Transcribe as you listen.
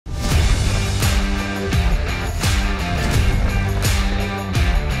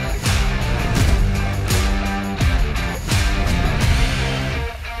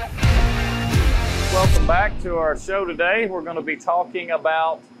to our show today. We're going to be talking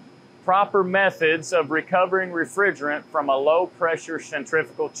about proper methods of recovering refrigerant from a low pressure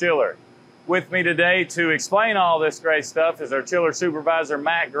centrifugal chiller. With me today to explain all this great stuff is our chiller supervisor,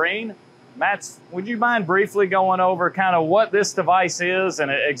 Matt Green. Matt, would you mind briefly going over kind of what this device is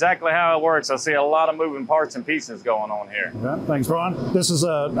and exactly how it works? I see a lot of moving parts and pieces going on here. Okay, thanks, Brian. This is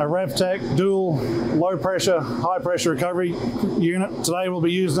a RefTec dual low pressure, high pressure recovery unit. Today we'll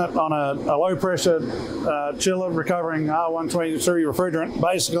be using it on a low pressure chiller recovering R123 refrigerant.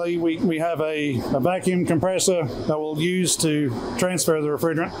 Basically, we have a vacuum compressor that we'll use to transfer the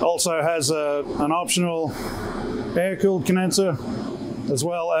refrigerant. Also has an optional air-cooled condenser, as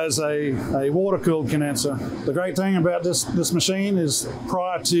well as a water-cooled condenser. The great thing about this machine is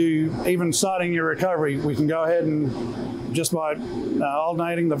prior to even starting your recovery, we can go ahead and just by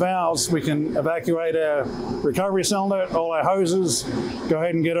alternating the valves, we can evacuate our recovery cylinder, all our hoses, go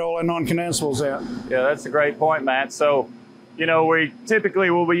ahead and get all our non-condensables out. Yeah, that's a great point, Matt. So, you know, we typically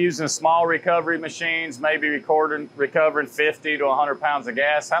will be using small recovery machines, maybe recovering 50 to 100 pounds of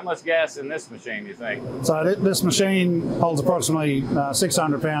gas. How much gas in this machine, do you think? So this machine holds approximately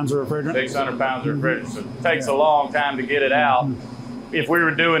 600 pounds of refrigerant. 600 pounds of refrigerant. So it takes a long time to get it out. If we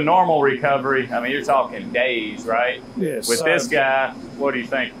were doing normal recovery, I mean, you're talking days, right? Yes. With this guy, what do you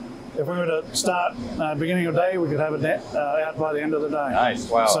think? If we were to start beginning of day, we could have it out by the end of the day. Nice,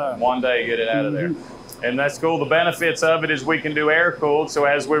 wow. So, one day, get it out of there. And that's cool. The benefits of it is we can do air cooled. So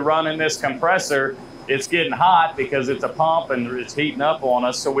as we're running this compressor, it's getting hot because it's a pump and it's heating up on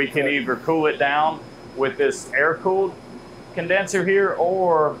us. So we can either cool it down with this air cooled condenser here,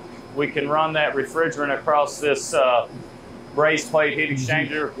 or we can run that refrigerant across this braze plate heat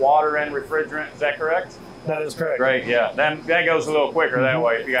exchanger, water and refrigerant. Is that correct? That is correct. Great, yeah. That goes a little quicker that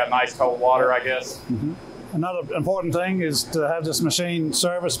way if you got nice cold water, I guess. Another important thing is to have this machine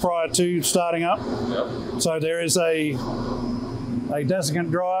serviced prior to starting up. Yep. So there is a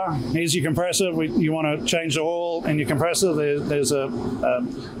desiccant dryer. Here's your compressor. You want to change the oil in your compressor. There's a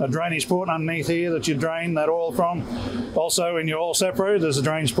drainage port underneath here that you drain that oil from. Also in your oil separator, there's a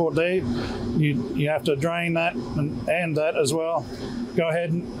drainage port there. You have to drain that and that as well. Go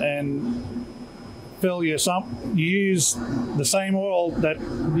ahead and fill your sump. You use the same oil that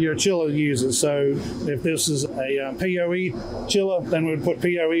your chiller uses. So if this is a POE chiller, then we'd put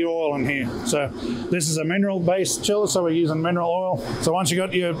POE oil in here. So this is a mineral-based chiller, so we're using mineral oil. So once you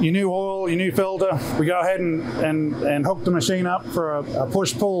got your new oil, your new filter, we go ahead and hook the machine up for a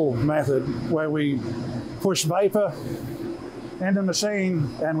push-pull method, where we push vapor in the machine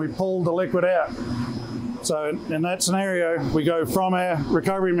and we pull the liquid out. So in that scenario, we go from our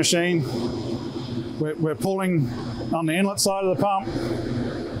recovery machine. We're pulling on the inlet side of the pump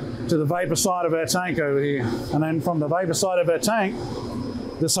to the vapor side of our tank over here. And then from the vapor side of our tank,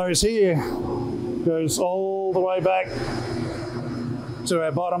 this hose here goes all the way back to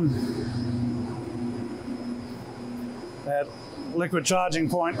our bottom at liquid charging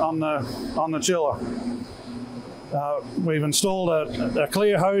point on the chiller. We've installed a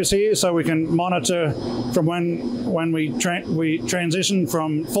clear hose here so we can monitor from when we transition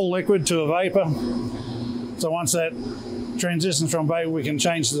from full liquid to a vapor. So once that transitions from vapor, we can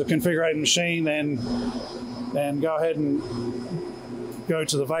change the configurated machine and go ahead and go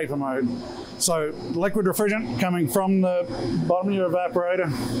to the vapor mode. So liquid refrigerant coming from the bottom of your evaporator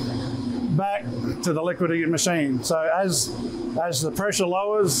back to the liquid of your machine. So as the pressure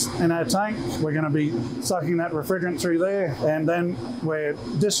lowers in our tank, we're going to be sucking that refrigerant through there, and then we're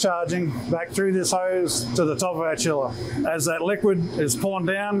discharging back through this hose to the top of our chiller. As that liquid is pulling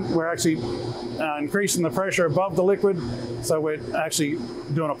down, we're actually increasing the pressure above the liquid, so we're actually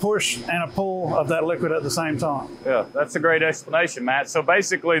doing a push and a pull of that liquid at the same time. Yeah, that's a great explanation, Matt. So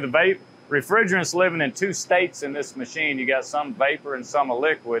basically the refrigerant's living in two states in this machine. You got some vapor and some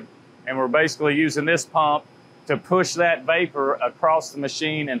liquid, and we're basically using this pump to push that vapor across the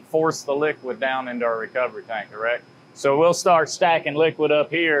machine and force the liquid down into our recovery tank, correct? So we'll start stacking liquid up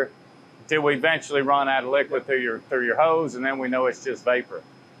here until we eventually run out of liquid through your hose, and then we know it's just vapor.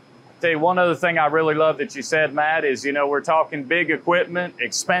 I'll tell you one other thing I really love that you said, Matt, is, you know, we're talking big equipment,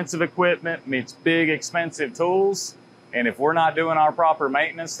 expensive equipment means big expensive tools, and if we're not doing our proper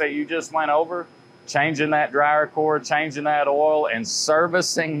maintenance that you just went over, changing that dryer cord, changing that oil, and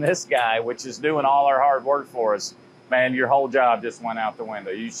servicing this guy, which is doing all our hard work for us, man, your whole job just went out the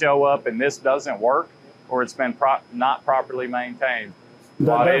window. You show up and this doesn't work, or it's been not properly maintained.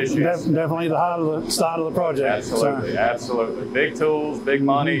 Definitely the heart of the start of the project. Absolutely, absolutely. Big tools, big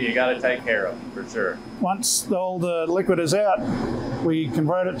money, you got to take care of them, for sure. Once all the liquid is out, we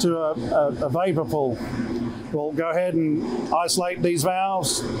convert it to a vapor pool. We'll go ahead and isolate these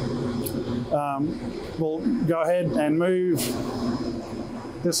valves, we'll go ahead and move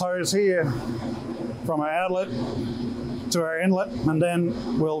this hose here from our outlet to our inlet, and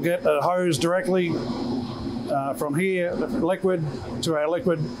then we'll get a hose directly from here, the liquid, to our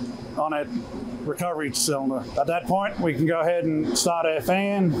liquid on a recovery cylinder. At that point, we can go ahead and start our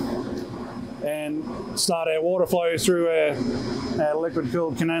fan and start our water flow through our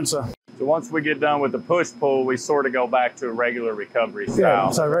liquid-cooled condenser. So once we get done with the push-pull, we sort of go back to a regular recovery style. Yeah,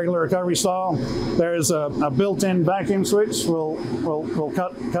 so regular recovery style. There is a built-in vacuum switch. We'll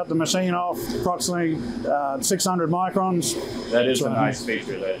cut the machine off approximately 600 microns. That is a nice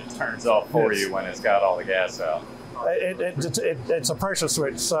feature that it turns off for you when it's got all the gas out. It's a pressure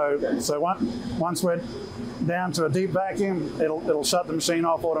switch. So once we're down to a deep vacuum, it'll shut the machine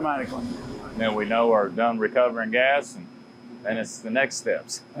off automatically. Then we know we're done recovering gas, and it's the next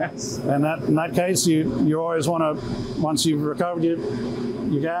steps. And in that case, you always want to, once you've recovered your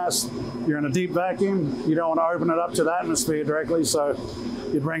gas, you're in a deep vacuum, you don't want to open it up to the atmosphere directly, so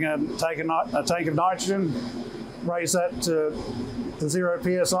you bring a tank of nitrogen, raise that to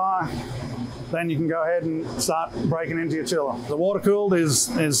 0 psi, then you can go ahead and start breaking into your chiller. The water cooled is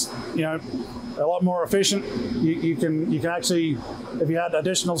a lot more efficient. You can actually, if you had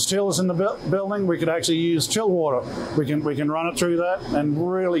additional chillers in the building, we could actually use chill water. We can run it through that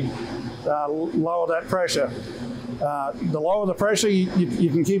and really lower that pressure. The lower the pressure, you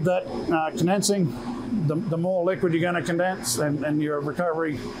can keep that condensing. The more liquid you're going to condense, and your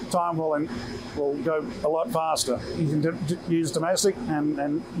recovery time will go a lot faster. You can use domestic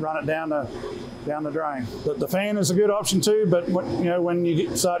and run it down the drain. The fan is a good option too, but when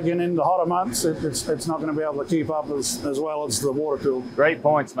you start getting into the hotter months, it's not going to be able to keep up as well as the water cooled. Great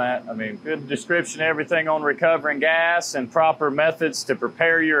points, Matt. I mean, good description, everything on recovering gas and proper methods to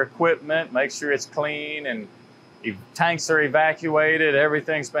prepare your equipment, make sure it's clean and your tanks are evacuated,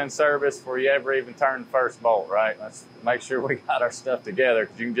 everything's been serviced before you ever even turn the first bolt, right? Let's make sure we got our stuff together,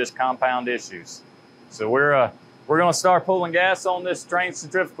 because you can just compound issues. So we're going to start pulling gas on this drain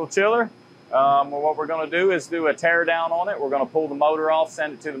centrifugal chiller. What we're going to do is do a tear down on it. We're going to pull the motor off,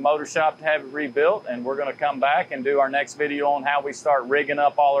 send it to the motor shop to have it rebuilt, and we're going to come back and do our next video on how we start rigging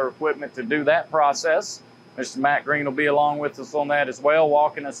up all our equipment to do that process. Mr. Matt Green will be along with us on that as well,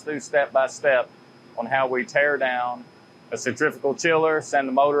 walking us through step by step on how we tear down a centrifugal chiller, send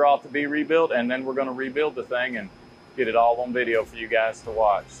the motor off to be rebuilt, and then we're going to rebuild the thing and get it all on video for you guys to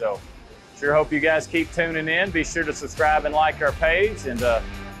watch. So sure hope you guys keep tuning in. Be sure to subscribe and like our page, and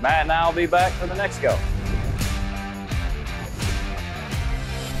Matt and I will be back for the next go.